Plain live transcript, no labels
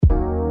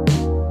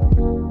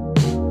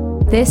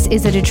This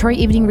is a Detroit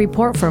Evening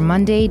Report for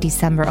Monday,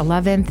 December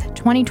 11th,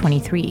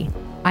 2023.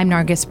 I'm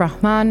Nargis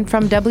Rahman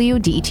from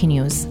WDET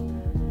News.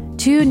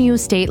 Two new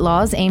state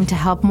laws aim to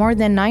help more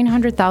than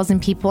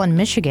 900,000 people in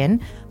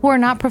Michigan who are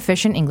not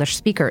proficient English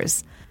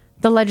speakers.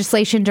 The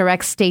legislation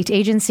directs state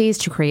agencies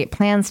to create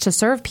plans to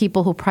serve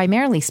people who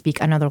primarily speak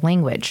another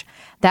language.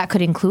 That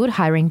could include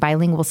hiring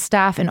bilingual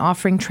staff and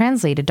offering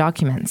translated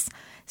documents.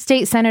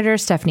 State Senator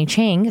Stephanie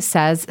Chang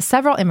says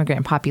several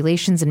immigrant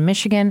populations in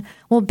Michigan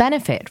will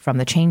benefit from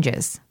the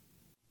changes.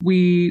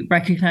 We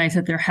recognize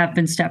that there have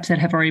been steps that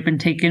have already been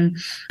taken,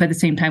 but at the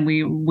same time,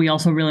 we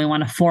also really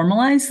want to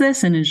formalize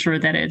this and ensure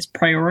that it's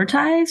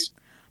prioritized.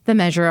 The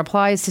measure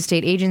applies to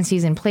state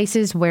agencies in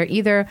places where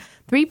either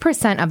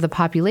 3% of the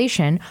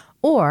population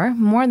or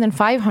more than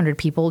 500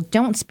 people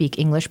don't speak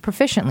English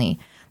proficiently.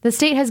 The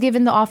state has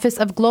given the Office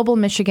of Global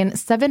Michigan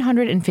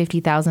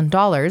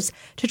 $750,000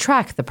 to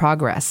track the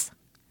progress.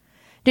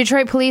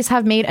 Detroit police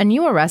have made a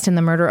new arrest in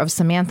the murder of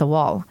Samantha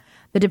Wall.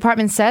 The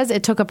department says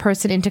it took a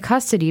person into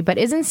custody but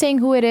isn't saying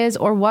who it is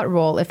or what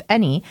role, if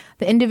any,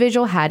 the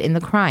individual had in the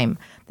crime.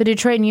 The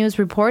Detroit News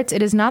reports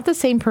it is not the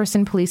same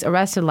person police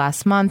arrested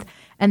last month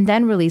and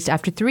then released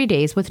after 3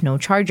 days with no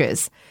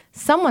charges.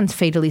 Someone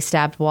fatally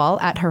stabbed Wall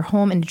at her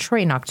home in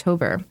Detroit in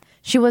October.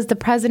 She was the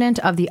president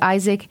of the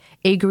Isaac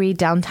Agri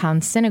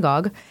Downtown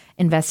Synagogue.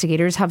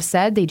 Investigators have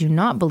said they do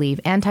not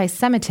believe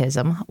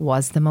anti-Semitism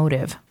was the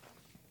motive.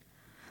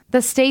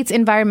 The state's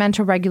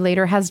environmental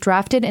regulator has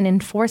drafted an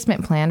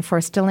enforcement plan for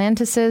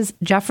Stellantis'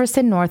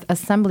 Jefferson North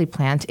Assembly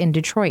Plant in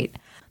Detroit.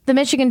 The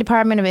Michigan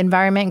Department of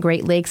Environment,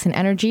 Great Lakes and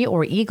Energy,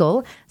 or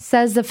EGLE,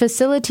 says the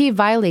facility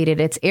violated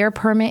its air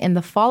permit in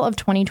the fall of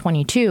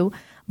 2022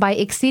 by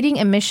exceeding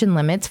emission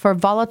limits for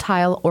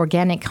volatile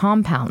organic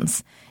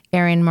compounds.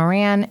 Erin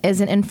Moran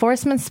is an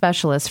enforcement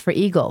specialist for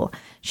EGLE.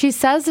 She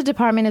says the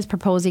department is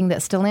proposing that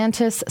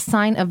Stellantis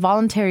sign a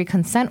voluntary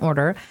consent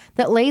order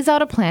that lays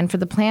out a plan for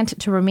the plant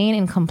to remain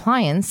in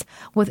compliance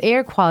with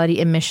air quality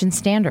emission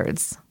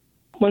standards.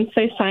 Once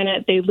they sign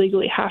it, they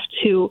legally have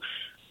to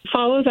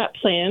follow that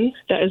plan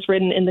that is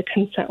written in the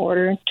consent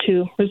order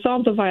to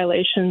resolve the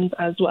violations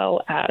as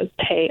well as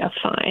pay a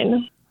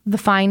fine. The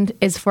fine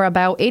is for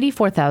about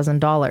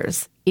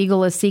 $84,000.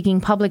 EGLE is seeking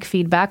public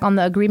feedback on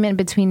the agreement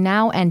between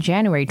now and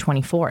January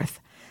 24th.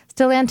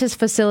 Stellantis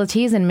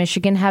facilities in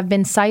Michigan have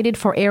been cited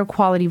for air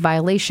quality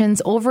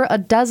violations over a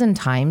dozen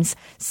times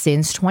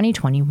since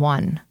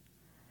 2021.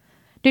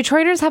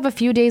 Detroiters have a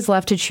few days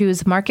left to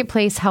choose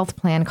Marketplace Health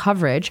Plan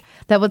coverage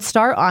that would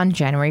start on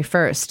January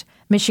 1st.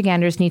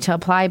 Michiganders need to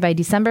apply by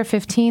December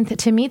 15th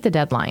to meet the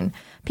deadline.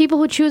 People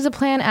who choose a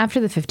plan after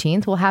the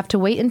 15th will have to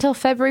wait until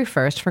February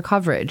 1st for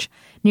coverage.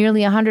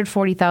 Nearly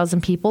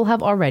 140,000 people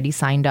have already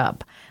signed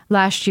up.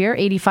 Last year,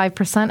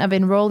 85% of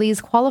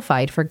enrollees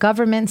qualified for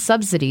government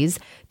subsidies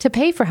to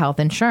pay for health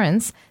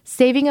insurance,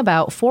 saving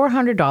about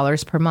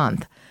 $400 per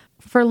month.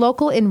 For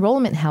local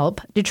enrollment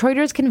help,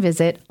 Detroiters can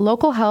visit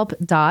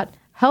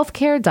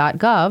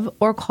localhelp.healthcare.gov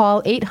or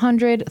call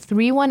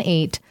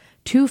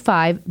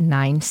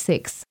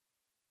 800-318-2596.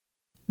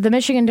 The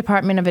Michigan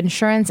Department of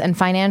Insurance and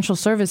Financial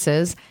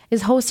Services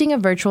is hosting a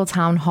virtual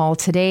town hall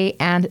today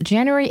and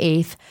January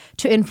 8th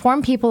to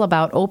inform people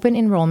about open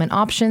enrollment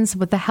options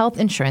with the health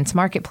insurance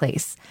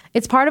marketplace.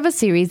 It's part of a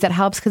series that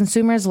helps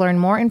consumers learn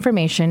more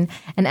information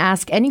and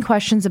ask any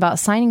questions about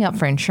signing up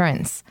for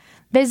insurance.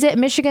 Visit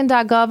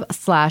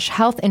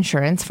michigan.gov/health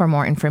insurance for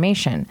more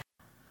information.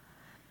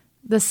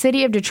 The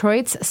City of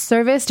Detroit's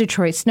Service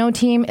Detroit Snow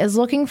Team is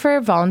looking for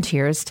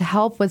volunteers to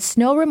help with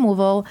snow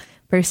removal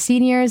for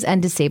seniors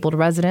and disabled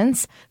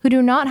residents who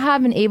do not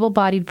have an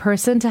able-bodied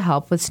person to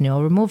help with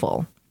snow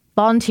removal.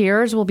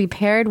 Volunteers will be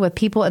paired with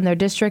people in their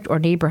district or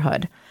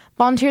neighborhood.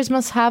 Volunteers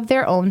must have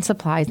their own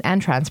supplies and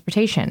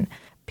transportation.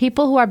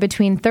 People who are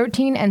between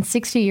 13 and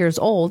 60 years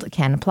old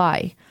can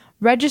apply.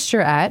 Register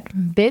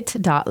at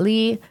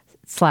bit.ly/Serve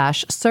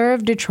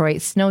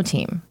Detroit Snow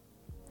Team.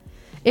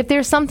 If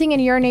there's something in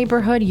your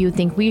neighborhood you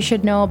think we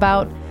should know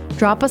about,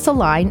 drop us a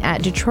line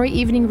at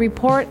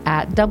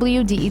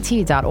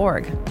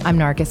DetroitEveningReport@WDET.org. I'm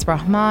Nargis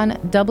Rahman,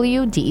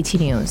 WDET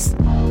News.